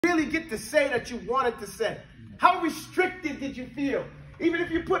really get to say that you wanted to say? How restricted did you feel? Even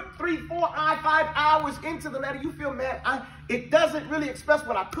if you put 3, 4, 5 hours into the letter, you feel, man, it doesn't really express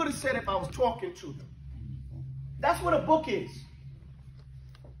what I could have said if I was talking to them. That's what a book is.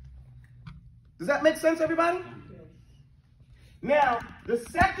 Does that make sense, everybody? Now, the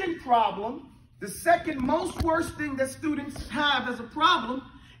second problem, the second most worst thing that students have as a problem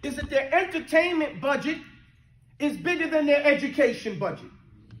is that their entertainment budget is bigger than their education budget.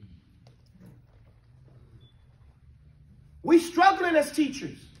 We struggling as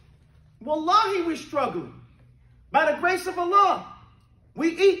teachers. Wallahi, we're struggling. By the grace of Allah, we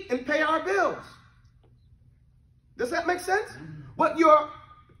eat and pay our bills. Does that make sense? But your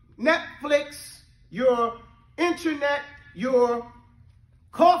Netflix, your internet, your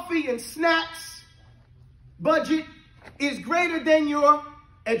coffee and snacks budget is greater than your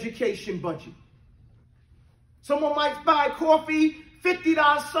education budget. Someone might buy coffee,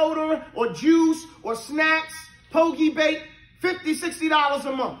 $50 soda or juice or snacks, pogey bait, $50, $60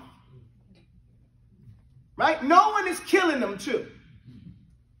 a month. Right? No one is killing them too.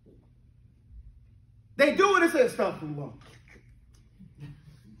 They do it and say, "Astaghfirullah."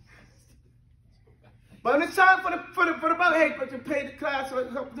 But when it's time for the brother, hey, to pay the class or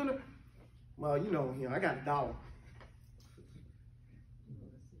help do the, well, you know, I got $1.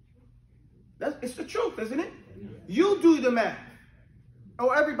 It's the truth, isn't it? You do the math.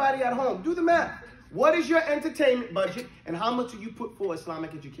 Or everybody at home, do the math. What is your entertainment budget and how much do you put for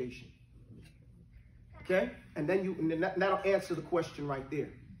Islamic education? Okay? And then that'll answer the question right there.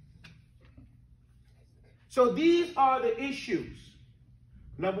 So these are the issues.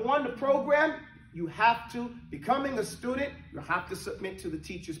 Number one, the program, you have to, becoming a student, you have to submit to the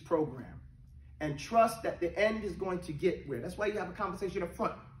teacher's program. And trust that the end is going to get where. That's why you have a conversation up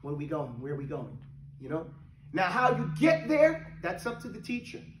front. Where are we going? Where are we going? You know? Now, how you get there, that's up to the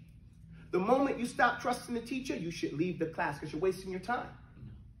teacher. The moment you stop trusting the teacher, you should leave the class because you're wasting your time.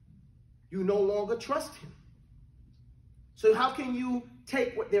 You no longer trust him. So how can you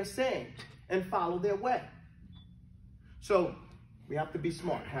take what they're saying and follow their way? So we have to be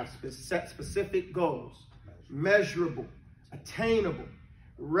smart, have set specific goals, measurable, attainable,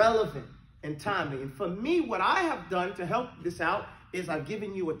 relevant, and timely. And for me, what I have done to help this out is I've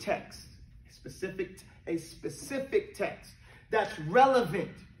given you a text, a specific text that's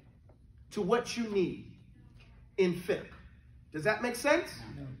relevant to what you need in fiqh. Does that make sense?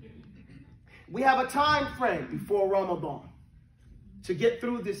 We have a time frame before Ramadan to get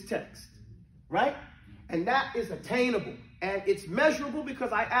through this text, right? And that is attainable. And it's measurable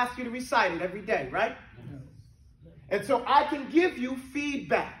because I ask you to recite it every day, right? And so I can give you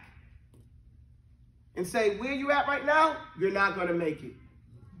feedback and say, where you at right now, you're not going to make it.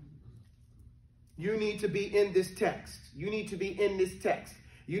 You need to be in this text. You need to be in this text.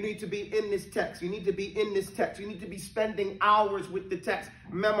 You need to be in this text. You need to be in this text. You need to be spending hours with the text,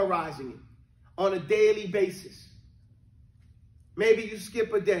 memorizing it on a daily basis. Maybe you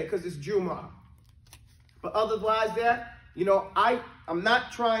skip a day because it's Jumu'ah. But otherwise that, you know, I'm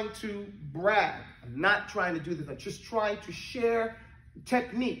not trying to brag. I'm not trying to do this. I'm just trying to share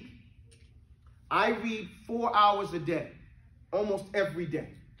technique. I read 4 hours a day, almost every day.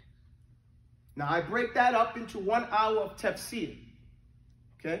 Now, I break that up into 1 hour of tafsir,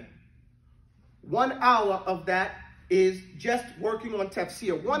 okay? 1 hour of that is just working on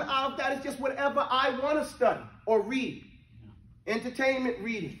tafsir. 1 hour of that is just whatever I want to study or read. Entertainment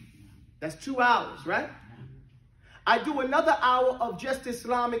reading. That's 2 hours, right? I do another hour of just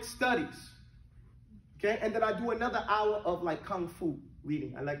Islamic studies, okay? And then I do another hour of like Kung Fu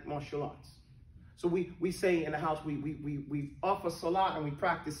reading. I like martial arts. So we say in the house, we offer salat and we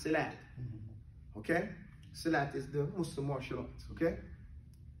practice salat. Okay? Salat is the Muslim martial arts, okay?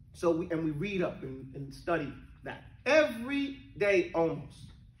 So we read up and study that every day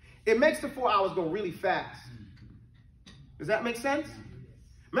almost. It makes the 4 hours go really fast. Does that make sense?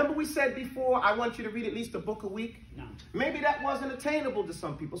 Remember we said before, I want you to read at least a book a week? No. Maybe that wasn't attainable to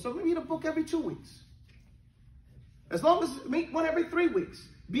some people, so read a book every 2 weeks. As long as read one every 3 weeks.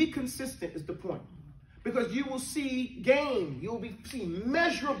 Be consistent is the point. Because you will see gain. You will see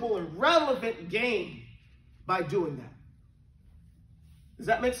measurable and relevant gain by doing that. Does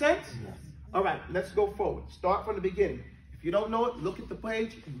that make sense? Yes. All right, let's go forward. Start from the beginning. If you don't know it, look at the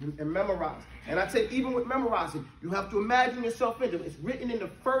page and memorize. And I'd say even with memorizing, you have to imagine yourself in it. It's written in the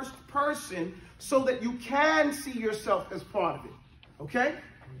first person so that you can see yourself as part of it. Okay?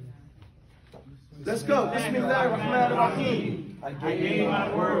 Let's go. Bismillahirrahmanirrahim. I gave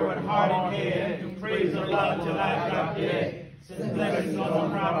my word with heart and head to praise Allah till I dropped dead. Send blessings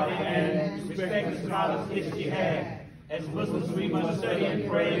on the Prophet and respect the scholars' ijtihad. As Muslims, we must study and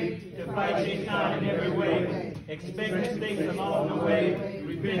pray to fight Shaitan in every way. Expect mistakes along the way.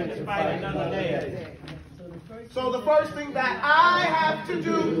 Repent despite another day. So the first thing that I have to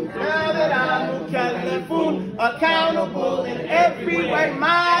do, now that I'm mukallafun, accountable in every way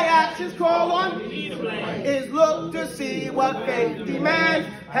my actions call on, is look to see what faith demands.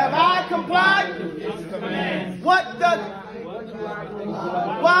 Have I complied? What does,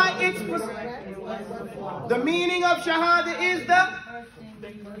 why it's, the meaning of Shahada is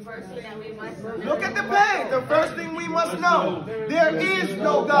look at the page. The first thing we must know, there is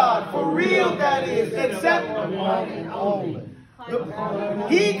no God, for real that is, except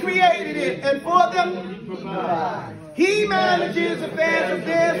He created it, and for them, He manages affairs of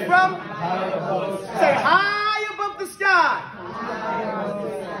theirs from, say, high above the sky.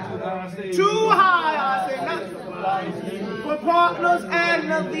 Too high, I say, not for partners and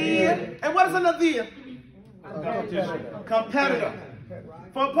Nadir. And what is a Nadir? Competitor.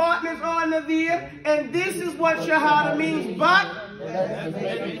 For partners or Nadir, and this is what Shahada means, but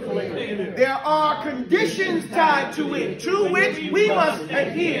there are conditions tied to it, to which we must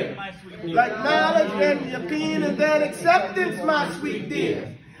adhere, like knowledge and yaqeen, and then acceptance, my sweet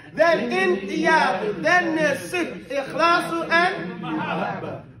dear, then intiyab, then nisib, ikhlasu, and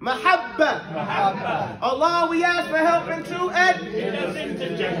mahabba. Allah, we ask for help into it.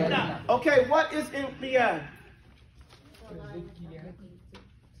 Okay, what is intiyab?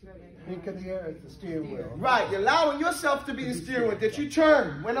 Think of the air as the steering wheel. Right, you're allowing yourself to be the steering wheel, that you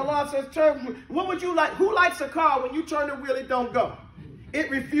turn. When Allah says turn, what would you like? Who likes a car when you turn the wheel, it don't go? It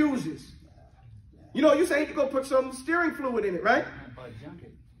refuses. You know, you say you go put some steering fluid in it, right?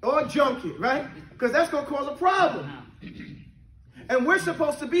 Or junk it, right? Because that's going to cause a problem. And we're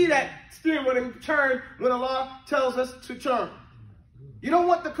supposed to be that steering wheel and turn when Allah tells us to turn. You don't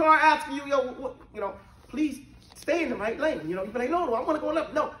want the car asking you, please stay in the right lane. You know, you be like, no, I want to go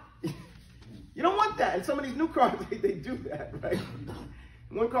left. No. You don't want that. And some of these new cars, they do that, right?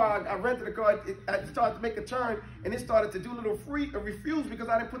 One car, I rented a car, I started to make a turn, and it started to do a little refuse because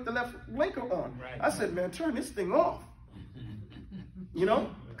I didn't put the left blinker on. Right. I said, man, turn this thing off. You know,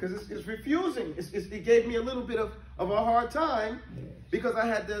 because it's refusing. It gave me a little bit of a hard time because I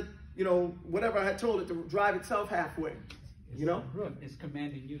had to, whatever I had told it to drive itself halfway. You know? It's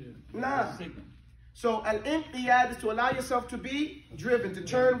commanding you to signal. So al-inqiyad is to allow yourself to be driven, to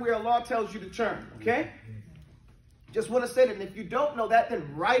turn where Allah tells you to turn, okay? Just want to say that, and if you don't know that, then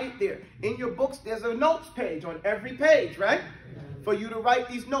write it there. In your books, there's a notes page on every page, right? For you to write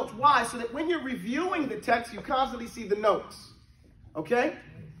these notes. Why? So that when you're reviewing the text, you constantly see the notes, okay?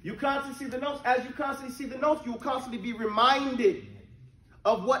 You constantly see the notes. As you constantly see the notes, you'll constantly be reminded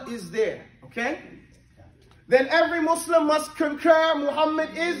of what is there, okay? Then every Muslim must concur Muhammad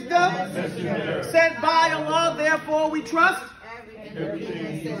is the sent by Allah, therefore we trust.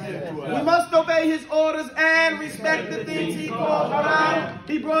 We must obey his orders and respect the things he called haram.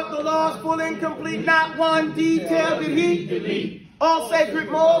 He brought the laws full and complete, not one detail did he. All sacred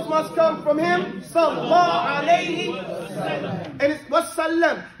laws must come from him. Sallallahu alayhi and it's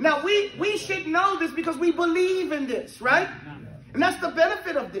wasallam. Now we should know this because we believe in this, right? And that's the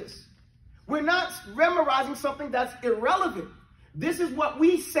benefit of this. We're not memorizing something that's irrelevant. This is what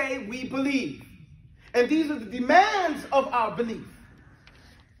we say we believe. And these are the demands of our belief.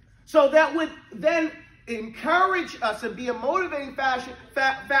 So that would then encourage us and be a motivating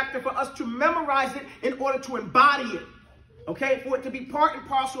factor for us to memorize it in order to embody it. Okay? For it to be part and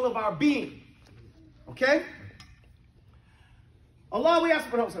parcel of our being. Okay? Allah, we ask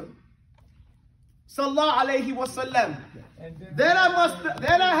for help. Sallallahu alayhi wa sallam. Then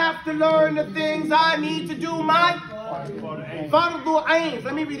I have to learn the things I need to do my fardu ain.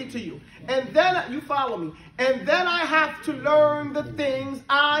 Let me read it to you. And then, you follow me. And then I have to learn the things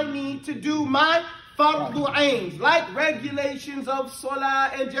I need to do my fardu ain. Like regulations of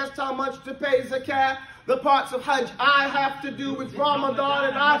salah and just how much to pay zakat. The parts of hajj I have to do with Ramadan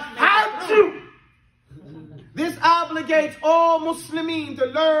and I have to. This obligates all Muslimin to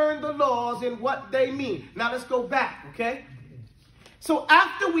learn the laws and what they mean. Now let's go back, okay? So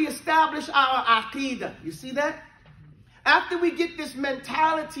after we establish our aqidah, you see that? After we get this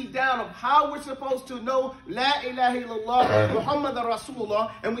mentality down of how we're supposed to know La ilaha illallah, Muhammad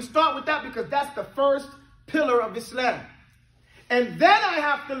Rasulullah, and we start with that because that's the first pillar of Islam. And then I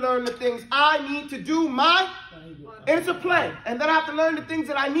have to learn the things I need to do and it's a play. And then I have to learn the things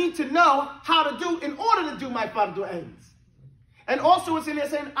that I need to know how to do in order to do my fardu ains. And also it's in there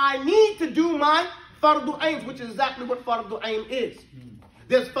saying I need to do my fardu ains, which is exactly what fardu ain is.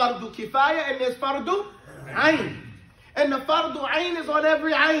 There's fardu kifaya and there's fardu ain. And the fardu ain is on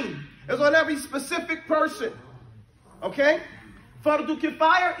every ain. It's on every specific person. Okay? Fardu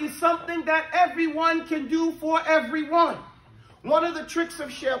kifaya is something that everyone can do for everyone. One of the tricks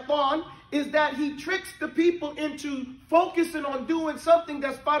of Shaitan is that he tricks the people into focusing on doing something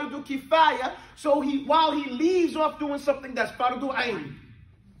that's fardu kifaya, so while he leaves off doing something that's fardu ayn.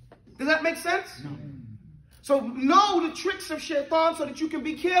 Does that make sense? No. So know the tricks of Shaitan so that you can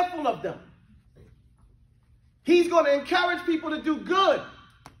be careful of them. He's going to encourage people to do good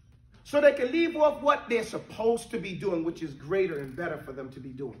so they can leave off what they're supposed to be doing, which is greater and better for them to be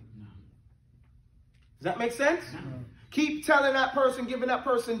doing. No. Does that make sense? No. Keep telling that person, giving that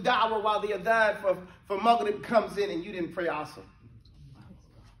person da'wah while the adhan for Maghrib comes in and you didn't pray Asr.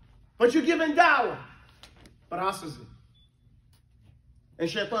 But you're giving da'wah, but Asr's in. And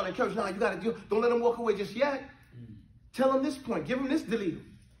Shaitan encourages, no, you got to do, don't let them walk away just yet. Tell them this point, give them this dalil.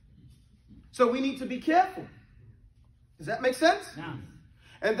 So we need to be careful. Does that make sense? No.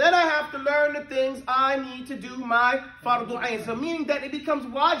 And then I have to learn the things I need to do my fardu ayn. So meaning that it becomes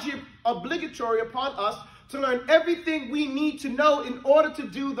wajib, obligatory upon us to learn everything we need to know in order to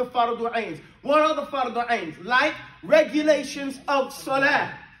do the fardu ayn. What are the fardu ayn? Like regulations of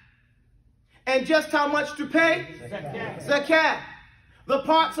salah. And just how much to pay? Zakat. The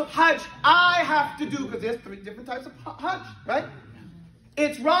parts of Hajj I have to do, because there's 3 different types of Hajj, right?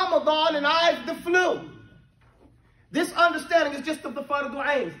 It's Ramadan and I have the flu. This understanding is just of the fardu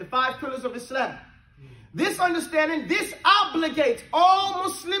ayn, the 5 pillars of Islam. This understanding, this obligates all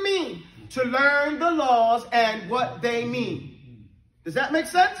Muslimin to learn the laws and what they mean. Does that make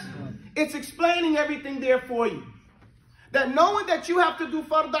sense? It's explaining everything there for you. That knowing that you have to do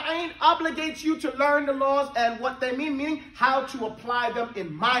fardu ayn obligates you to learn the laws and what they mean, meaning how to apply them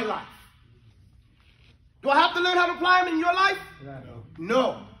in my life. Do I have to learn how to apply them in your life?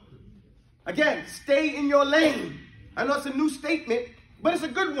 No. Again, stay in your lane. I know it's a new statement, but it's a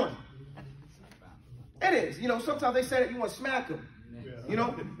good one. It is. You know, sometimes they say that you want to smack them. You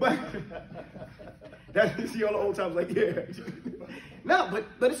know, but that you see all the old times like, yeah. No,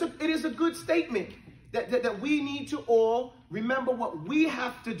 but it is a good statement that we need to all remember what we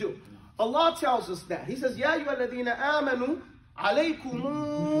have to do. Allah tells us that. He says, Ya ayyuhalladhina amanu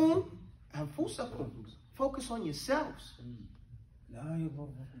alaykum anfusakum. Focus on yourselves.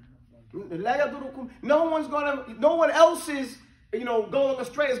 No one else's, going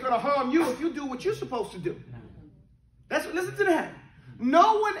astray is gonna harm you if you do what you're supposed to do. Listen to that.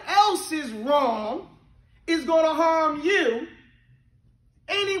 No one else's wrong is gonna harm you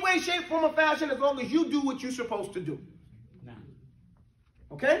any way, shape, form, or fashion as long as you do what you're supposed to do.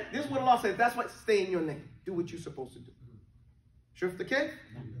 Okay? This is what Allah says. That's why stay in your lane. Do what you're supposed to do. Sure, the case?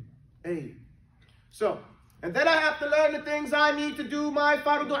 Hey. So, and then I have to learn the things I need to do my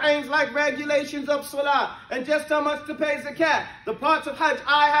fardu ayn, like regulations of salah, and just how much to pay zakat. The parts of Hajj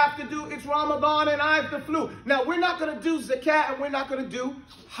I have to do, it's Ramadan and I have the flu. Now, we're not going to do zakat and we're not going to do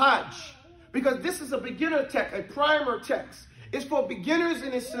Hajj, because this is a beginner text, a primer text. It's for beginners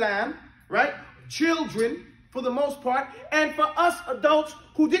in Islam, right? Children, for the most part, and for us adults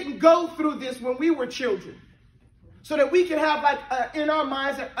who didn't go through this when we were children. So that we can have, like, in our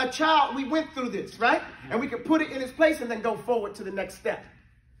minds, a child, we went through this, right? And we can put it in its place and then go forward to the next step.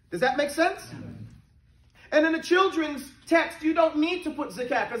 Does that make sense? And in the children's text, you don't need to put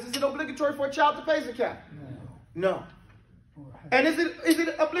zakat, because is it obligatory for a child to pay zakat? No. And is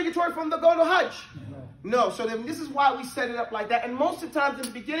it obligatory for them to go to Hajj? No. So then this is why we set it up like that. And most of the times in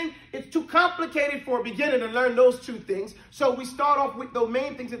the beginning, it's too complicated for a beginner to learn those 2 things. So we start off with the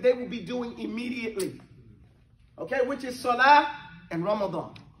main things that they will be doing immediately. Okay, which is Salah and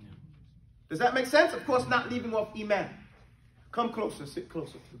Ramadan. Does that make sense? Of course, not leaving off Iman. Come closer, sit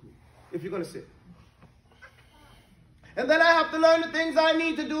closer to the group, if you're going to sit. And then I have to learn the things I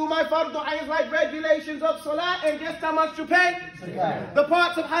need to do, my fardu ayn, like regulations of Salah and just how much to pay. The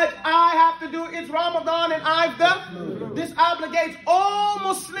parts of Hajj I have to do, it's Ramadan and I've done. This obligates all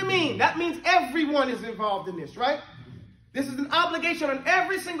Muslimin. That means everyone is involved in this, right? This is an obligation on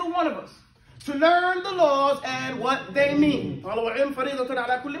every single one of us, to learn the laws and what they mean.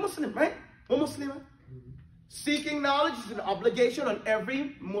 Right? Seeking knowledge is an obligation on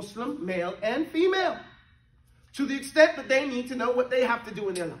every Muslim, male and female, to the extent that they need to know what they have to do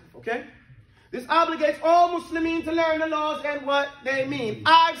in their life. Okay? This obligates all Muslimin to learn the laws and what they mean.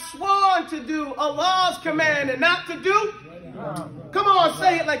 I've sworn to do Allah's command and not to do. Come on,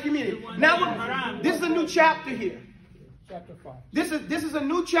 say it like you mean it. Now, this is a new chapter here. Chapter 5. This is a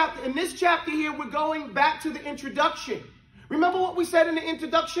new chapter. In this chapter here, we're going back to the introduction. Remember what we said in the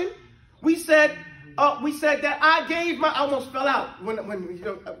introduction? We said that I almost fell out when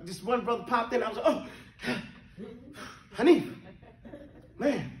this one brother popped in. I was like, oh, Hanif,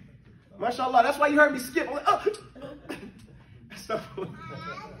 man, mashallah. That's why you heard me skip. I'm like, oh.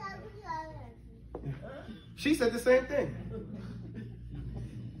 She said the same thing.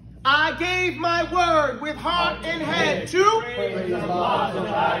 I gave my word with heart and head to.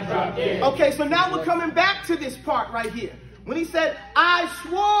 Okay, so now we're coming back to this part right here. When he said, I've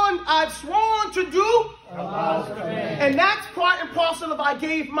sworn to do. And that's part and parcel of I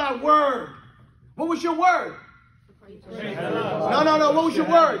gave my word. What was your word? No. What was your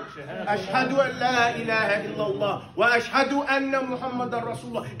word? Ashhadu an la ilaha illallah wa ashhadu anna Muhammadan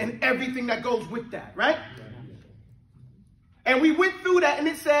Rasulullah, and everything that goes with that, right? And we went through that, and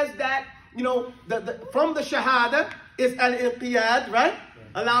it says that, you know, from the shahada is al-inqiyad, right?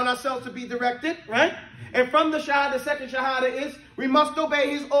 Allowing ourselves to be directed, right? And from the shahada, the second shahada is we must obey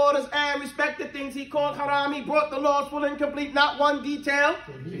his orders and respect the things he called haram. He brought the laws full and complete, not one detail.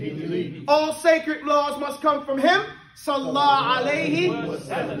 All sacred laws must come from him. Sallallahu alayhi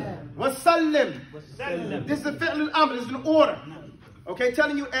wa sallim. This is a fi'l al-amr, this is an order. Okay,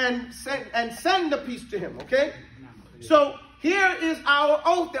 telling you and send the peace to him, okay? So here is our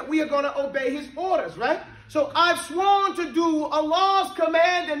oath that we are going to obey his orders, right? So I've sworn to do Allah's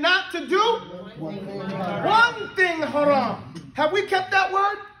command and not to do one thing haram. Have we kept that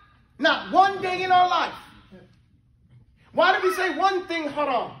word? Not one day in our life. Why did we say one thing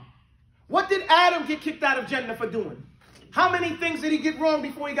haram? What did Adam get kicked out of Jannah for doing? How many things did he get wrong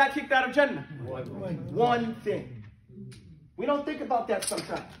before he got kicked out of Jannah? One thing. We don't think about that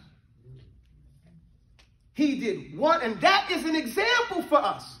sometimes. He did one, and that is an example for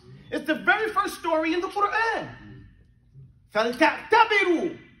us. It's the very first story in the Quran.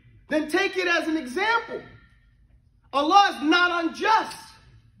 فَلْتَعْتَبِرُوا. Then take it as an example. Allah is not unjust.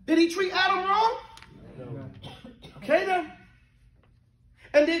 Did he treat Adam wrong? Okay then.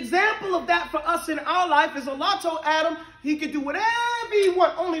 And the example of that for us in our life is Allah told Adam he could do whatever he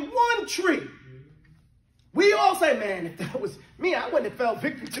want, only one tree. We all say, man, if that was me, I wouldn't have fell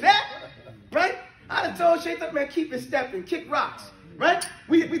victim to that, right? I'd have told Shaikh, man, keep it stepping, kick rocks, right?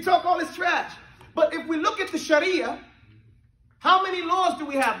 We talk all this trash. But if we look at the Sharia, how many laws do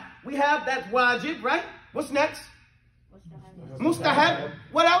we have? We have that's wajib, right? What's next? Mustahab.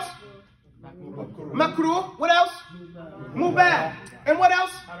 What else? Makruh. What else? Mubah. And what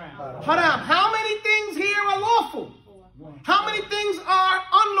else? Haram. How many things here are lawful? How many things are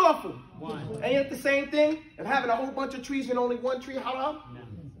unlawful? Ain't it the same thing of having a whole bunch of trees and only one tree haram?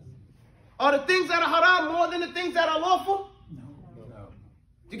 Are the things that are haram more than the things that are lawful? No.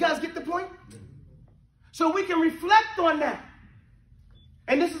 You guys get the point? So we can reflect on that.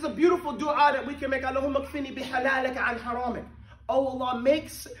 And this is a beautiful dua that we can make. Allahumma kfini bihalalika an haramik. Oh Allah, make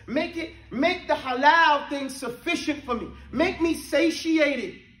the halal things sufficient for me. Make me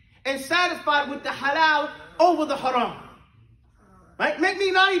satiated and satisfied with the halal over the haram. Right? Make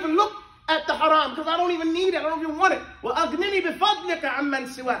me not even look at the haram because I don't even need it. I don't even want it. Well, aghnini bifadlika amman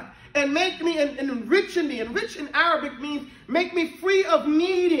siwak. And make me, and enrich me. Enrich in Arabic means make me free of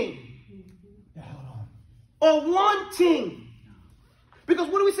needing or wanting. Because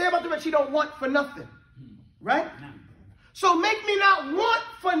what do we say about the rich? He don't want for nothing. Right? So make me not want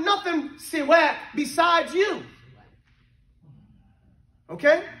for nothing siwak besides you.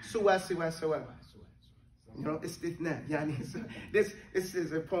 Okay? Siwak. You know, it's not. This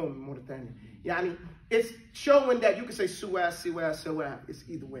is a poem, Mauritania. Yani, it's showing that you can say siwa. It's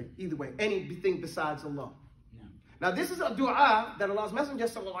either way. Anything besides Allah. Yeah. Now, this is a dua that Allah's Messenger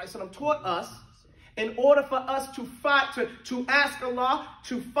ﷺ taught us in order for us to fight, to ask Allah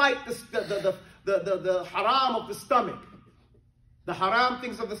to fight the haram of the stomach. The haram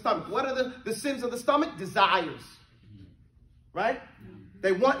things of the stomach. What are the sins of the stomach? Desires. Right?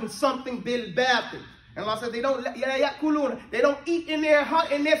 They want something bil batil. And Allah said they don't eat in their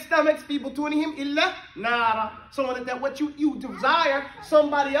stomachs, people to him illa nara. So that what you desire,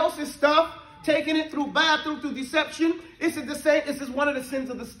 somebody else's stuff, taking it through bathroom, through deception, this is the same. This is one of the sins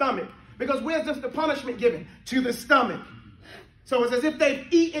of the stomach. Because where's just the punishment given? To the stomach. So it's as if they've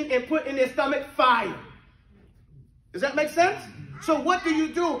eaten and put in their stomach fire. Does that make sense? So what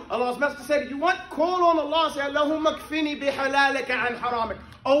do? Allah's Messenger said, you want? Call on Allah, say, Allahumma kfini bihalalika an haramik.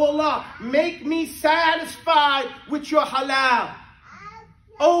 Oh Allah, make me satisfied with your halal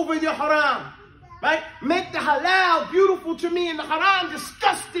over your haram. Right? Make the halal beautiful to me and the haram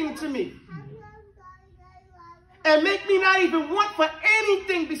disgusting to me. And make me not even want for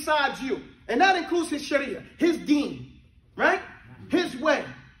anything besides you. And that includes his sharia, his deen. Right? His way.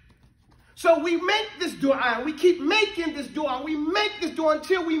 So we make this dua, and we keep making this dua, and we make this dua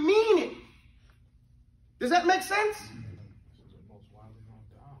until we mean it. Does that make sense?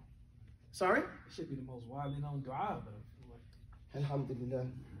 Sorry? It should be the most widely known dua, though. Alhamdulillah.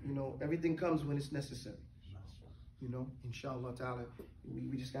 You know, everything comes when it's necessary. you know, inshallah ta'ala.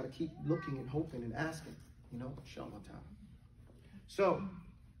 We just got to keep looking and hoping and asking, you know, inshallah ta'ala. So,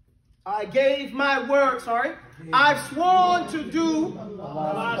 I gave my word, I've sworn to do,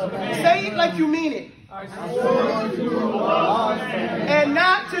 say it like you mean it. And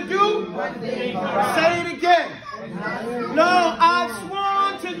not to do, say it again. No, I've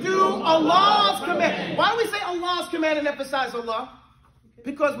sworn to do Allah's command. Why do we say Allah's command and emphasize Allah?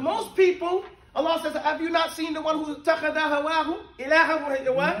 Because most people, Allah says, have you not seen the one who takhadha hawahu,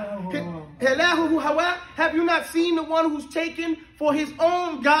 ilahuhu hawa? Have you not seen the one who's taken for his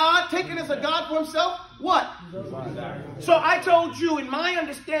own God, taken as a God for himself? What? So I told you, in my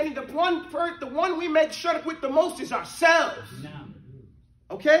understanding, the one we make shirk with the most is ourselves.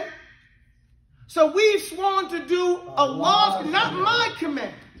 Okay? So we've sworn to do Allah's, not my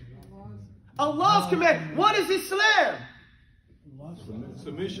command. Allah's command. What is Islam?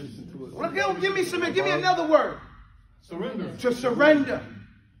 Submission. Give me another word. Surrender. To surrender.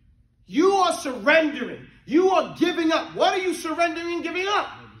 You are surrendering. You are giving up. What are you surrendering and giving up?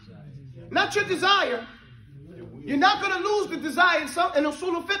 Not your desire. You're not going to lose the desire. In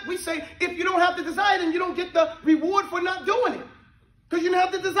Usul al-Fiqh, we say, if you don't have the desire, then you don't get the reward for not doing it. Because you don't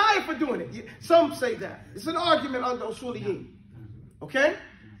have the desire for doing it. Some say that. It's an argument under Usuliyin. Okay?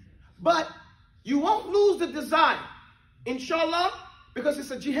 But you won't lose the desire. Inshallah, because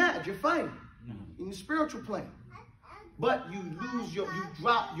it's a jihad. You're fighting in the spiritual plane. But you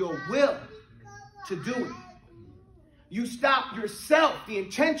drop your will to do it. You stop yourself, the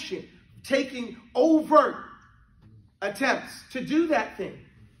intention, taking overt attempts to do that thing.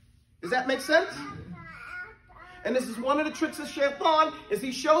 Does that make sense? And this is one of the tricks of Shaitan, is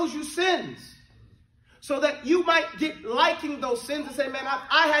he shows you sins. So that you might get liking those sins and say, man,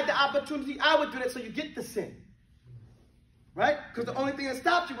 I had the opportunity, I would do that, so you get the sin. Right? Because the only thing that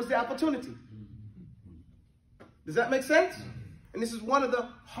stopped you was the opportunity. Does that make sense? And this is one of the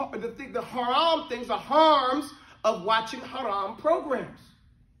haram things, the harms of watching haram programs.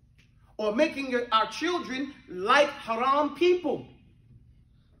 Or making our children like haram people.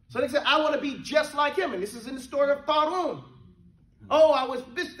 So they say, I want to be just like him. And this is in the story of Qarun. Oh, I was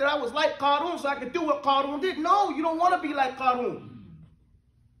like Qarun so I could do what Qarun did. No, you don't want to be like Qarun.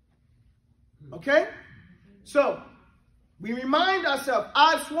 Okay? So, we remind ourselves,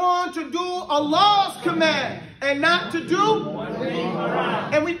 I've sworn to do Allah's command and not to do.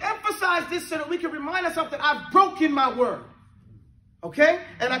 And we emphasize this so that we can remind ourselves that I've broken my word. Okay?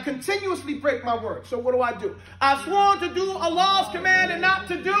 And I continuously break my word. So what do? I've sworn to do Allah's command and not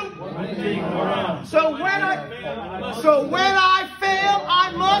to do. So when I fail,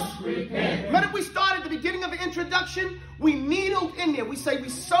 I must repent. Remember we started at the beginning of the introduction? We needled in there. We say we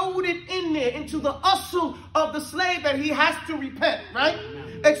sewed it in there into the usul of the slave that he has to repent, right?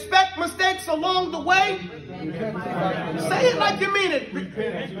 Expect mistakes along the way. Say it like you mean it.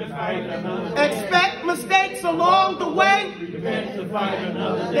 Expect mistakes along the way.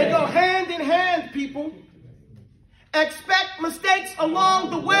 They go hand in hand, people. Expect mistakes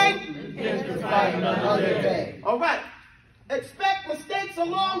along the way. All right. Expect mistakes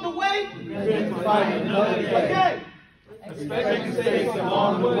along the way. Again. Expect mistakes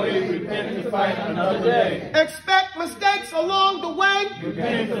along the way, repent to fight another day. Expect mistakes along the way.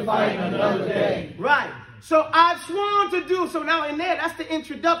 Repent to fight another day. Right. So I've sworn to do. So now in there, that's the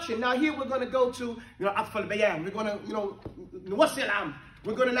introduction. Now here we're going to go to, we're going to,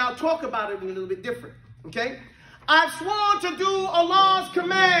 we're going to now talk about it a little bit different. Okay? I've sworn to do Allah's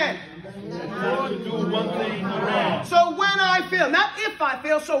command. So when I fail, not if I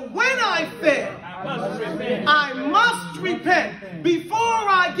fail, so when I fail, I must repent before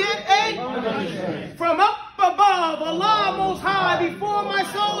I get from up above, Allah Most High, before my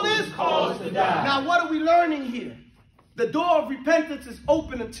soul is caused to die. Now what are we learning here? The door of repentance is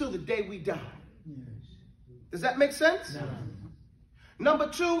open until the day we die. Does that make sense? No. Number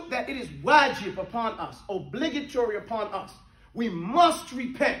two, that it is wajib upon us, obligatory upon us. We must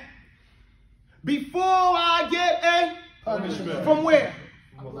repent before I get punishment. From where?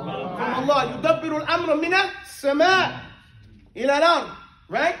 From Allah. Yudabbiru al-amra mina sama' ila al-ard.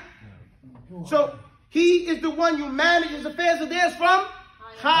 Right? So, he is the one who manages affairs of theirs from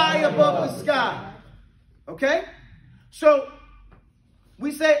high above the sky. Okay? So,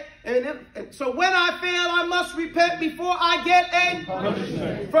 we say, so when I fail, I must repent before I get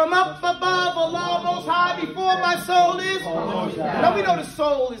from up above, Allah Most High, before my soul is. Now we know the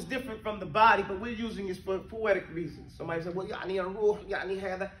soul is different from the body, but we're using it for poetic reasons. Somebody said, well, ya'ni ruh, ya'ni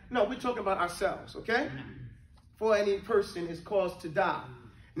hada. No, we're talking about ourselves, okay? For any person is caused to die.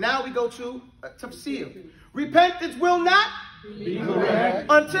 Now we go to tafsir. Repentance will not be correct,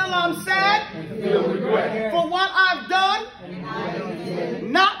 until I'm sad feel regret, for what I've done,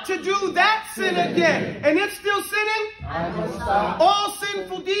 not to do that sin again. And if still sinning, I must stop all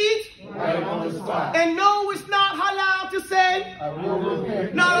sinful deeds, right on the spot. and no, it's not halal to say, I will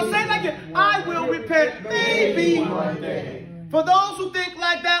repent. no, don't say it like it. I will repent, maybe. One day. For those who think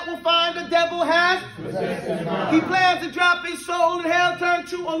like that will find the devil has, he plans to drop his soul in hell, turn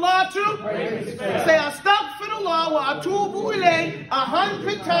to Allah to say astaghfirullah wa atubu ilayh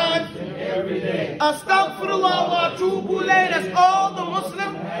 100 times Every day. astaghfirullah wa atubu ilayh. That's all the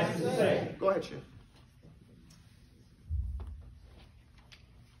Muslim Has to say. go ahead, Shaykh.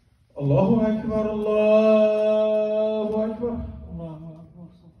 Allahu Akbar, Allahu Akbar.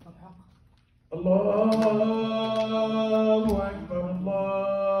 Allahu Akbar,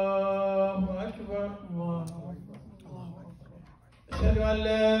 Allahu Akbar. Ashhadu an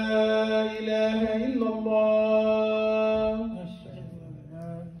la ilaha illallah.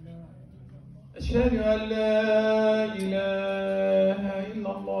 Ashhadu an la ilaha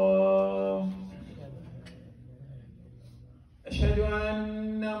illallah. Ashhadu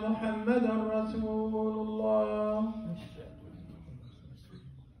anna Muhammadan Rasulullah.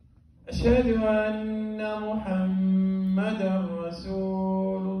 أشهد أن محمدا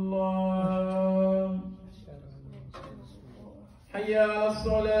رسول الله. حي على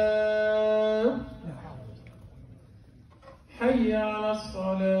الصلاة. حي على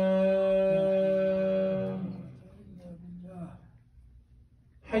الصلاة.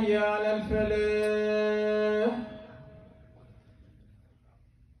 حي على الفلاح.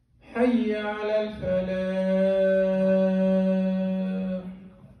 حي على الفلاح.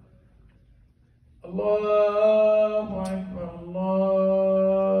 الله أكبر،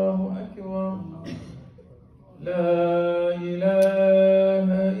 الله أكبر. لا إله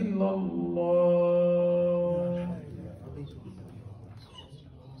إلا الله.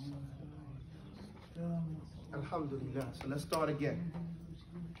 Alhamdulillah. So let's start again.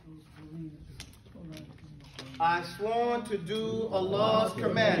 I sworn to do Allah's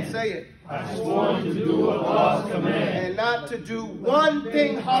command. Say it. I sworn to do Allah's command And not to do one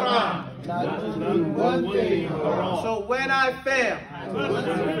thing haram. not to do one thing haram. So when I fail,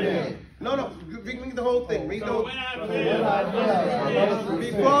 no, read the whole thing. Read the whole.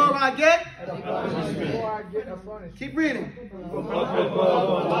 Before I get, keep reading.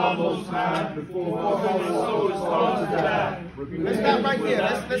 Allah Most High, before my soul is called to die. Let's stop right here.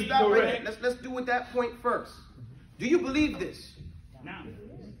 Let's stop right here. Let's do with that point first. Do you believe this?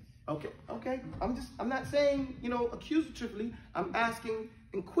 Okay. I'm not saying, accusatively. I'm asking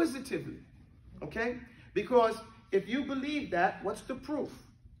inquisitively. Okay? Because if you believe that, what's the proof?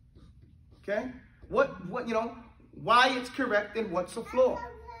 Okay? What why it's correct and what's a flaw?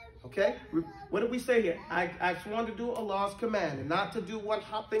 Okay? What did we say here? I sworn to do Allah's command and not to do one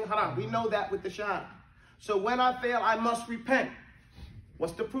thing haram. We know that with the shahada. So when I fail, I must repent.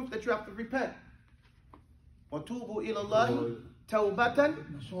 What's the proof that you have to repent? وَتُوبُوا إِلَى اللَّهِ تَوْبَةً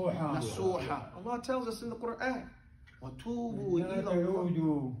نَصُوحًا. Allah tells us in the Quran. وَتُوبُوا إِلَى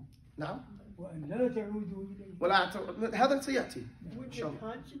اللَّهِ. Now? هذا سيأتي. Would your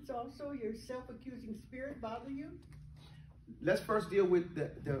conscience also, your self-accusing spirit, bother you? Let's first deal with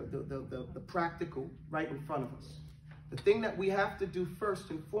the practical right in front of us. The thing that we have to do first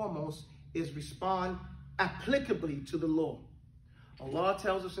and foremost is respond applicably to the law. Allah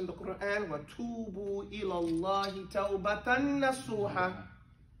tells us in the Quran, وَتُوبُوا إِلَى اللَّهِ تَوْبَةً نَصُوحًا.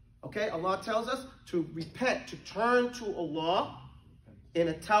 Okay, Allah tells us to repent, to turn to Allah in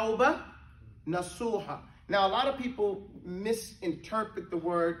a tawbah nasuha. Now, a lot of people misinterpret the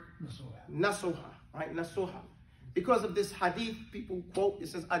word nasuha, right? Nasuha. Because of this hadith, people quote, it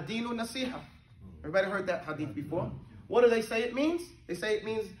says, adinu nasiha. Everybody heard that hadith before? What do they say it means? They say it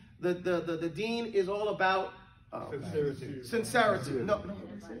means the deen is all about sincerity.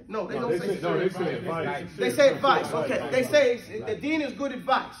 No, they don't say they say advice. They say advice. Okay, they say the deen is good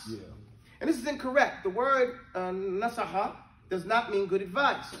advice. Yeah. And this is incorrect. The word nasaha does not mean good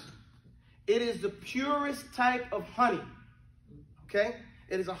advice. It is the purest type of honey. Okay?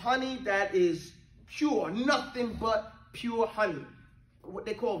 It is a honey that is pure, nothing but pure honey. What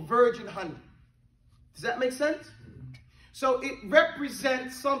they call virgin honey. Does that make sense? So it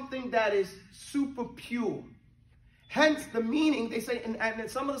represents something that is super pure. Hence the meaning, they say, and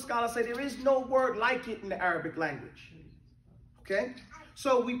some of the scholars say there is no word like it in the Arabic language. Okay?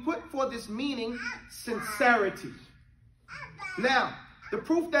 So we put for this meaning sincerity. Now, the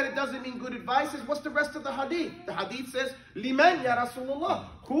proof that it doesn't mean good advice is what's the rest of the hadith? The hadith says, Liman ya Rasulullah.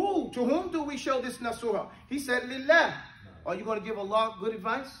 Who? To whom do we show this nasuha? He said, Lillah. Are you going to give Allah good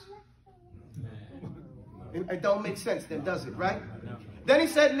advice? It don't make sense then, does it, right? Then he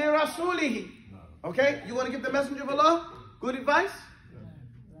said, li rasulihi. Okay, you want to give the messenger of Allah good advice?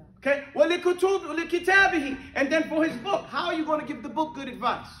 Okay, well, li kitabihi. And then for his book, how are you going to give the book good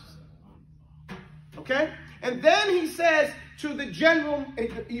advice? Okay, and then he says to the general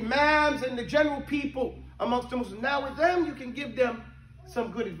imams and the general people amongst the Muslims, now with them you can give them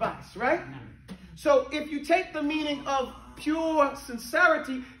some good advice, right? So if you take the meaning of pure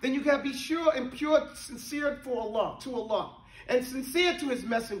sincerity, then you can be sure and pure, sincere for Allah, to Allah, and sincere to His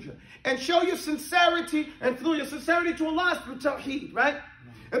Messenger, and show your sincerity, and through your sincerity to Allah is through Tawheed, right?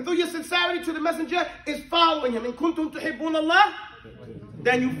 And through your sincerity to the Messenger is following Him. In kuntum tuhibbun Allah,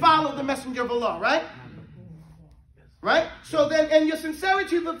 then you follow the Messenger of Allah, right? Right? So then, and your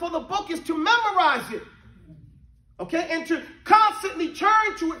sincerity for the book is to memorize it, okay, and to constantly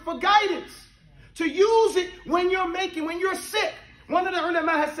turn to it for guidance. To use it when you're sick. One of the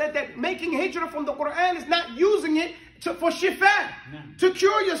ulama has said that making hijrah from the Quran is not using it for shifa, to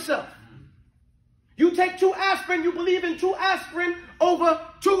cure yourself. You take 2 aspirin, you believe in 2 aspirin over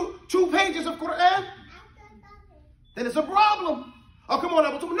two pages of Quran, then it's a problem. Oh, come on,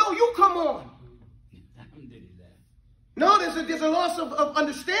 Abu Talib. No, you come on. No, there's a loss of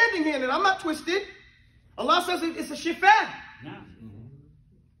understanding here, and I'm not twisted. Allah says it's a shifa.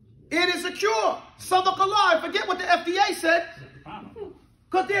 It is a cure. Sadaqallah. I forget what the FDA said.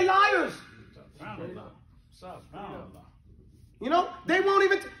 Because they're liars. You know, they won't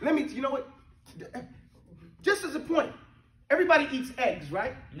even, you know what? Just as a point, everybody eats eggs,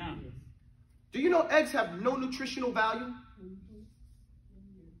 right? No. Do you know eggs have no nutritional value?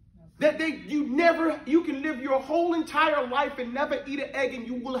 That you can live your whole entire life and never eat an egg and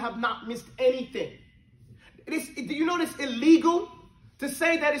you will have not missed anything. Do you know it's illegal to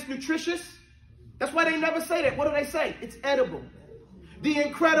say that it's nutritious? That's why they never say that. What do they say? It's edible. The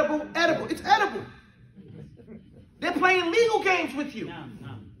incredible edible. It's edible. They're playing legal games with you.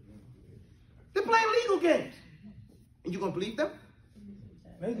 They're playing legal games. And you going to believe them?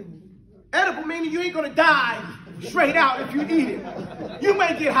 Edible meaning you ain't going to die straight out if you eat it. You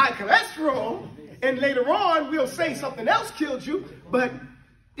may get high cholesterol, and later on we'll say something else killed you, but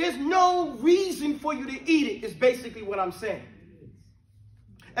there's no reason for you to eat it, is basically what I'm saying.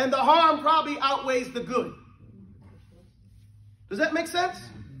 And the harm probably outweighs the good. Does that make sense?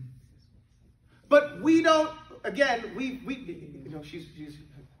 But we don't, again, we you know, she's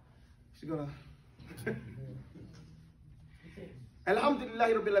gonna Alhamdulillah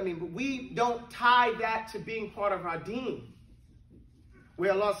Rabbil Alameen, but we don't tie that to being part of our deen.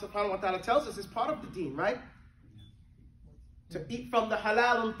 Where Allah subhanahu wa ta'ala tells us it's part of the deen, right? To eat from the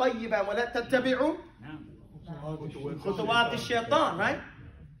halal and tayyiba wa la tattabi'u khutuwat ash-shaytan, right?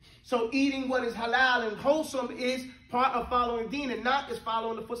 So eating what is halal and wholesome is part of following deen, and not is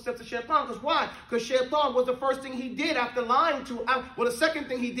following the footsteps of shaitan. Because why? Because shaitan was the first thing he did after lying to us. Well, the second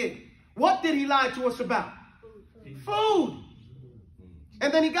thing he did. What did he lie to us about? Food.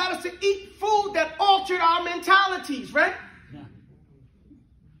 And then he got us to eat food that altered our mentalities, right?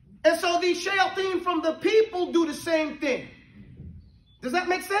 And so these shayateen from the people do the same thing. Does that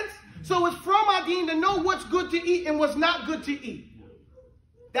make sense? So it's from our deen to know what's good to eat and what's not good to eat.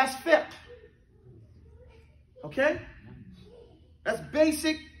 That's fiqh. Okay? That's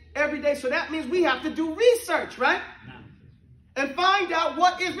basic every day. So that means we have to do research, right? And find out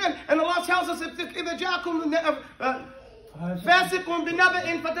what is real. And Allah tells us if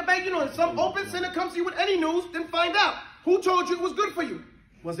some open sinner comes to you with any news, then find out. Who told you it was good for you?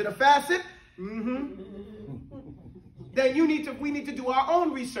 Was it a facet? Then we need to do our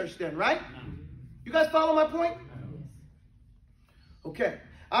own research then, right? You guys follow my point? Okay.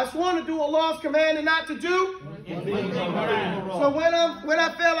 I sworn to do Allah's command and not to do. So when I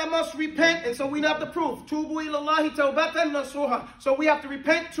fail, I must repent. And so we have the proof. Tubu ilallahi tawbatan nasuha. So we have to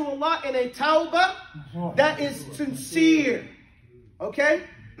repent to Allah in a tawbah that is sincere. Okay?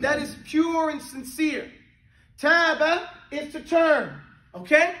 That is pure and sincere. Taba is to turn.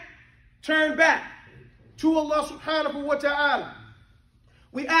 Okay? Turn back to Allah subhanahu wa ta'ala.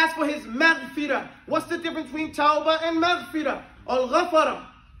 We ask for His maghfirah. What's the difference between tawbah and maghfirah? Al-ghafara.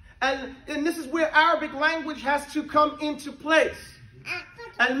 And this is where Arabic language has to come into place.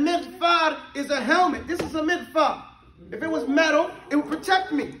 Al-mighfar is a helmet. This is a mighfar. If it was metal, it would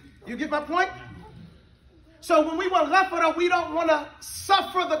protect me. You get my point? So when we want ghafara, we don't want to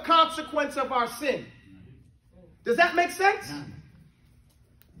suffer the consequence of our sin. Does that make sense?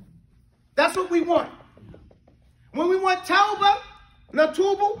 That's what we want. When we want tawbah,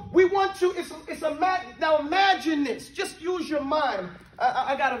 natubu, we want to, now imagine this. Just use your mind.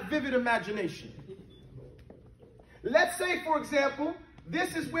 I got a vivid imagination. Let's say, for example,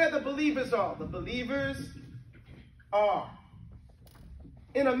 this is where the believers are. The believers are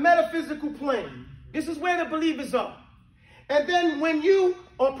in a metaphysical plane. This is where the believers are. And then when you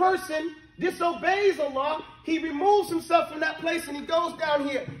or person disobeys Allah, he removes himself from that place and he goes down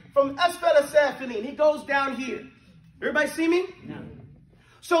here. From Asfal Safilin, he goes down here. Everybody see me? No.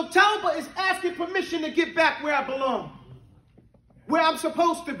 So Taubah is asking permission to get back where I belong, where I'm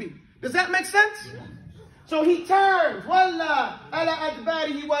supposed to be. Does that make sense? Yeah. So he turns.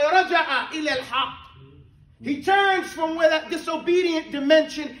 He turns from where that disobedient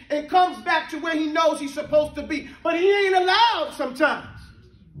dimension and comes back to where he knows he's supposed to be. But he ain't allowed sometimes.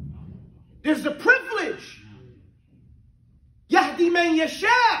 There's a privilege. Yahdi man yasha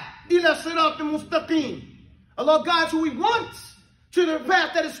ila sirat mustaqim. Allah guides who he wants to the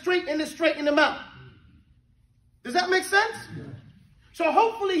path that is straight and is straighten them out. Does that make sense? So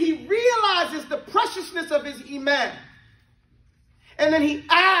hopefully he realizes the preciousness of his iman. And then he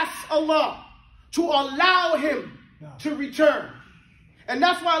asks Allah to allow him to return. And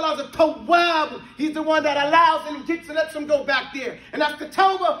that's why Allah's a Tawwab. He's the one that allows and he lets him go back there. And that's the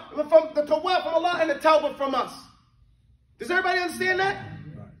Tawbah from the Tawwab from Allah and the Tawbah from us. Does everybody understand that?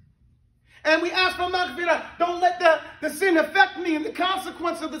 And we ask for maghfirah. Don't let the sin affect me and the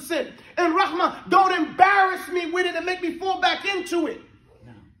consequence of the sin. And rahmah, don't embarrass me with it and make me fall back into it.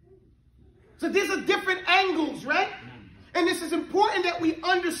 No. So these are different angles, right? No. And this is important that we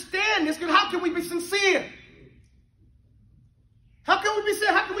understand this, because how can we be sincere? How can we be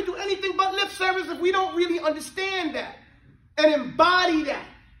sincere? How can we do anything but lip service if we don't really understand that and embody that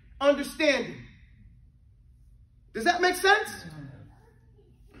understanding? Does that make sense?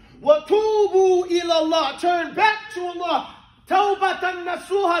 وَتُوبُوا إِلَى اللَّهِ. Turn back to Allah. Taubatan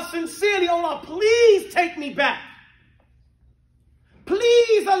nasuha, sincerely, Allah, please take me back.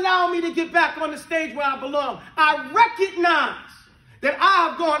 Please allow me to get back on the stage where I belong. I recognize that I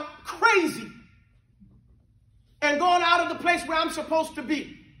have gone crazy and gone out of the place where I'm supposed to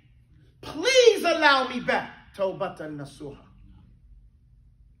be. Please allow me back. Taubatan nasuha.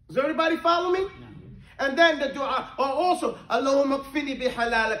 Does everybody follow me? And then the dua, or also, Allahumma kfini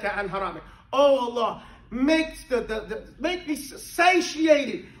bihalalaka an haramik. Oh Allah, make me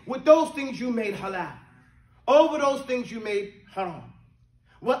satiated with those things you made halal, over those things you made haram.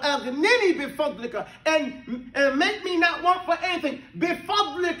 وَأَغْنِنِي بِفَضْلِكَ, and make me not want for anything.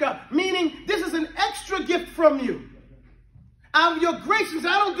 بِفَضْلِكَ, meaning this is an extra gift from you. Out of your graces,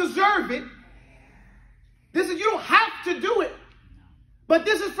 I don't deserve it. This is, you don't have to do it. But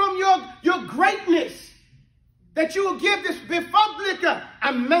this is from your greatness. That you will give this بِفَضْلِكَ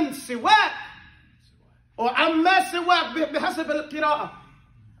عَمَّنْ سِوَاكَ, or عَمَّا سِوَاكَ بِحَسَبِ الْقِرَاءَ.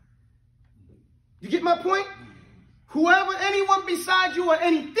 You get my point? Whoever, anyone beside you or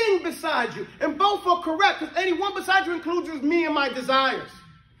anything beside you, and both are correct, because anyone beside you includes me and my desires.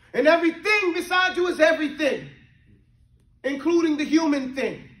 And everything beside you is everything, including the human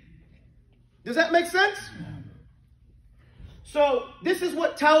thing. Does that make sense? So this is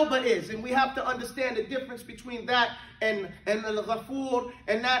what Taubah is, and we have to understand the difference between that and Al-Ghafur,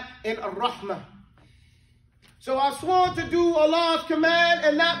 and that and Ar-Rahmah. So I swore to do Allah's command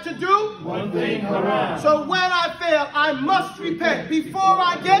and not to do one thing haram. So when I fail, I must repent before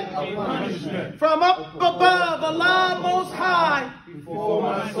I get punishment from up above, Allah Most High, before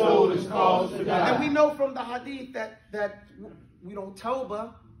my soul is caused to die. And we know from the hadith that we don't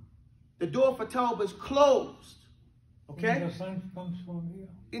Taubah, the door for Taubah is closed. Okay?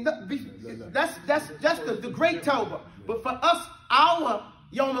 That's the great Taubah. But for us, our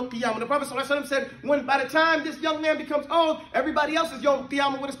Yawm al-Qiyamah, the Prophet ﷺ said, when by the time this young man becomes old, everybody else's Yawm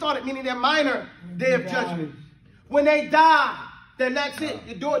al-Qiyamah would have started, meaning their minor day of judgment. When they die, then that's it.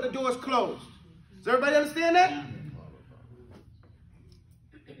 The door is closed. Does everybody understand that?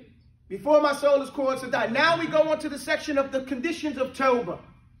 Before my soul is caused to die. Now we go on to the section of the conditions of Taubah.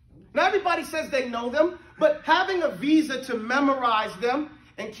 Now everybody says they know them, but having a visa to memorize them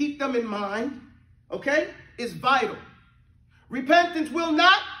and keep them in mind, okay, is vital. Repentance will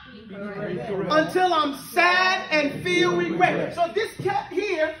not until I'm sad and feel regret. So this cat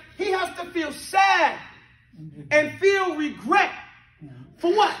here, he has to feel sad and feel regret.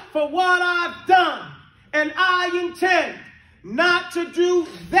 For what? For what I've done. And I intend not to do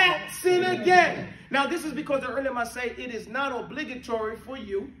that sin again. Now this is because the ulama say it is not obligatory for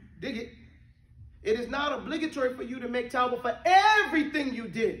you, dig it, it is not obligatory for you to make tawbah for everything you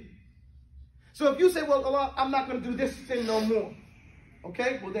did. So if you say, well, Allah, I'm not going to do this sin no more.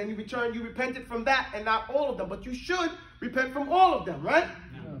 Okay, well then you repented from that and not all of them. But you should repent from all of them, right?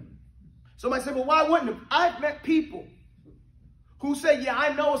 No. Somebody said, well, why wouldn't you? I've met people who say, yeah,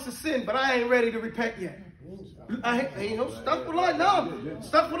 I know it's a sin, but I ain't ready to repent yet. Astaghfirullah, no.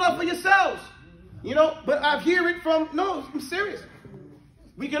 Astaghfirullah for yourselves. You know, but I hear it from, no, I'm serious.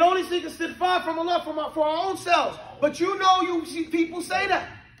 We can only seek istighfar from Allah for our own selves. But you know, you see people say that.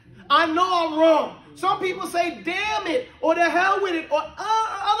 I know I'm wrong. Some people say, damn it, or the hell with it, or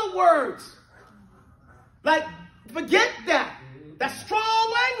other words. Like, forget that. That's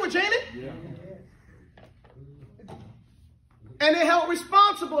strong language, ain't it? Yeah. And they're held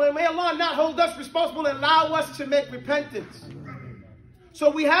responsible, and may Allah not hold us responsible and allow us to make repentance. So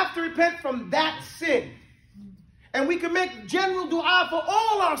we have to repent from that sin. And we can make general dua for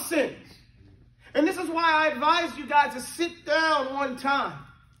all our sins. And this is why I advise you guys to sit down one time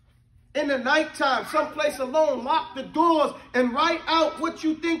in the nighttime, someplace alone, lock the doors, and write out what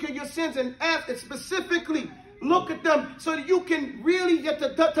you think are your sins and ask it specifically. Look at them so that you can really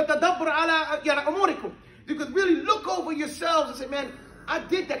you can really look over yourselves and say, man, I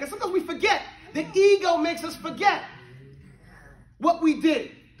did that. Because sometimes we forget. The ego makes us forget what we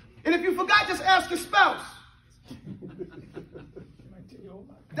did. And if you forgot, just ask your spouse.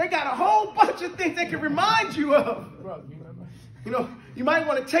 They got a whole bunch of things they can remind you of. You know, you might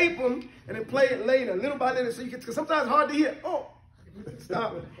want to tape them and then play it later, little by little, so you can, because sometimes it's hard to hear. Oh,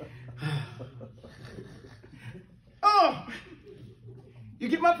 stop it. Oh, you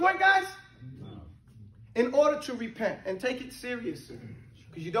get my point, guys? In order to repent and take it seriously,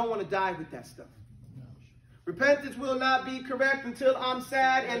 because you don't want to die with that stuff. Repentance will not be correct until I'm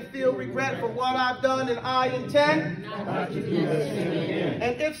sad and feel regret for what I've done, and I intend not to do that sin again.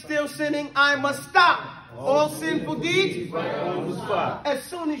 And if still sinning, I must stop all sinful deeds right on the spot. As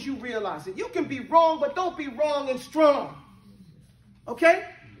soon as you realize it. You can be wrong, but don't be wrong and strong. Okay?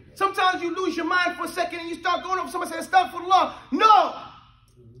 Sometimes you lose your mind for a second and you start going up. Somebody says, astaghfirullah. No!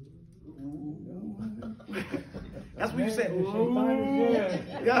 That's what you say.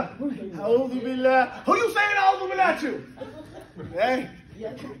 Yeah. A'udhu billah. Who you saying a'udhu billah to? Hey.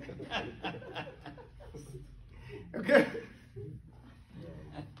 Okay.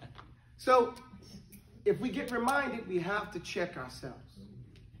 So, if we get reminded, we have to check ourselves.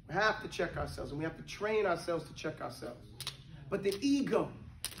 We have to check ourselves, and we have to train ourselves to check ourselves. But the ego,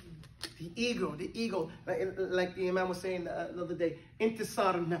 like the Imam was saying the other day,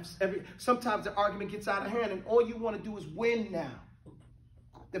 intisar al-nafs. Sometimes the argument gets out of hand, and all you want to do is win now.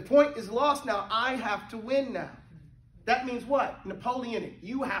 The point is lost now. I have to win now. That means what? Napoleonic.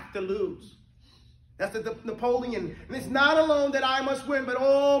 You have to lose. That's the Napoleon. And it's not alone that I must win, but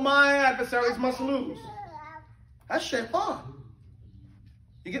all my adversaries must lose. That's shaitan.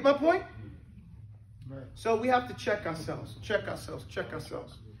 You get my point? So we have to check ourselves.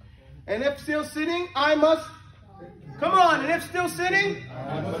 And if still sinning, I must. Come on. And if still sinning,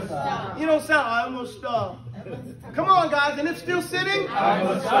 I must stop. You don't sound, I must stop. Come on, guys. And if still sinning, I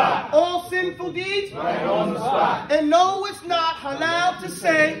must stop. All sinful deeds, right on the spot. And no, it's not halal to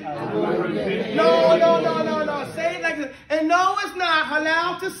say. No. Say it like this. And no, it's not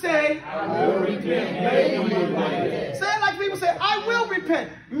halal to say. I will repent. Say it like people say, I will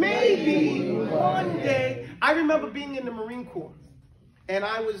repent. Maybe one day. I remember being in the Marine Corps. And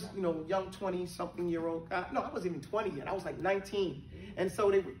I was, young 20-something-year-old. No, I wasn't even 20 yet. I was like 19. And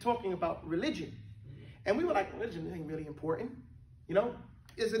so they were talking about religion. And we were like, religion ain't really important.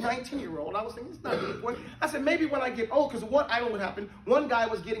 As a 19-year-old, I was thinking, it's not really important. I said, maybe when I get old, because I know what happened. One guy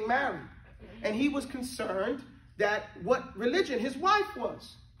was getting married. And he was concerned that what religion his wife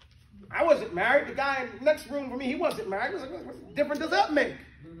was. I wasn't married. The guy in the next room from me, he wasn't married. I was like, what difference does that make?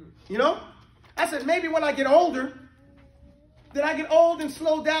 I said, maybe when I get older, that I get old and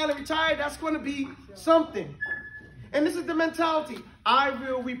slow down and retire, that's going to be something. And this is the mentality. I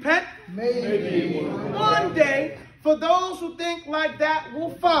will repent. Maybe one day, for those who think like that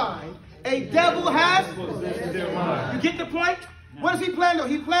will find a devil has. You get the point? What does he plan to do?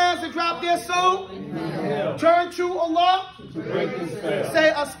 He plans to drop their soul, turn to Allah,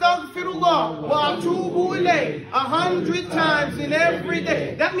 say astaghfirullah wa atubu ilayh 100 times in every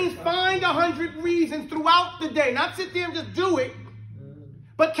day. That means find 100 reasons throughout the day. Not sit there and just do it,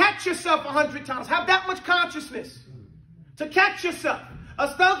 but catch yourself 100 times. Have that much consciousness to catch yourself.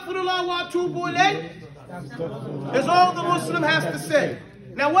 Astaghfirullah wa atubu ilayh. That's all the Muslim has to say.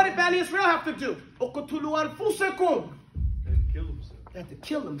 Now what did Bani Israel have to do? Uqtulu anfusakum. They had to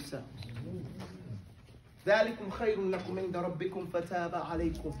kill themselves. ذَلِكُمْ خَيْرٌ لَكُمْ عِنْدَ رَبِّكُمْ فَتَابَ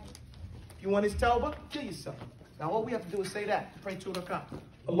عَلَيْكُمْ. If you want his tawbah, kill yourself. Now all we have to do is say that. Pray 2 rak'ah.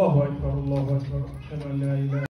 Allahu Akbar, Allahu Akbar.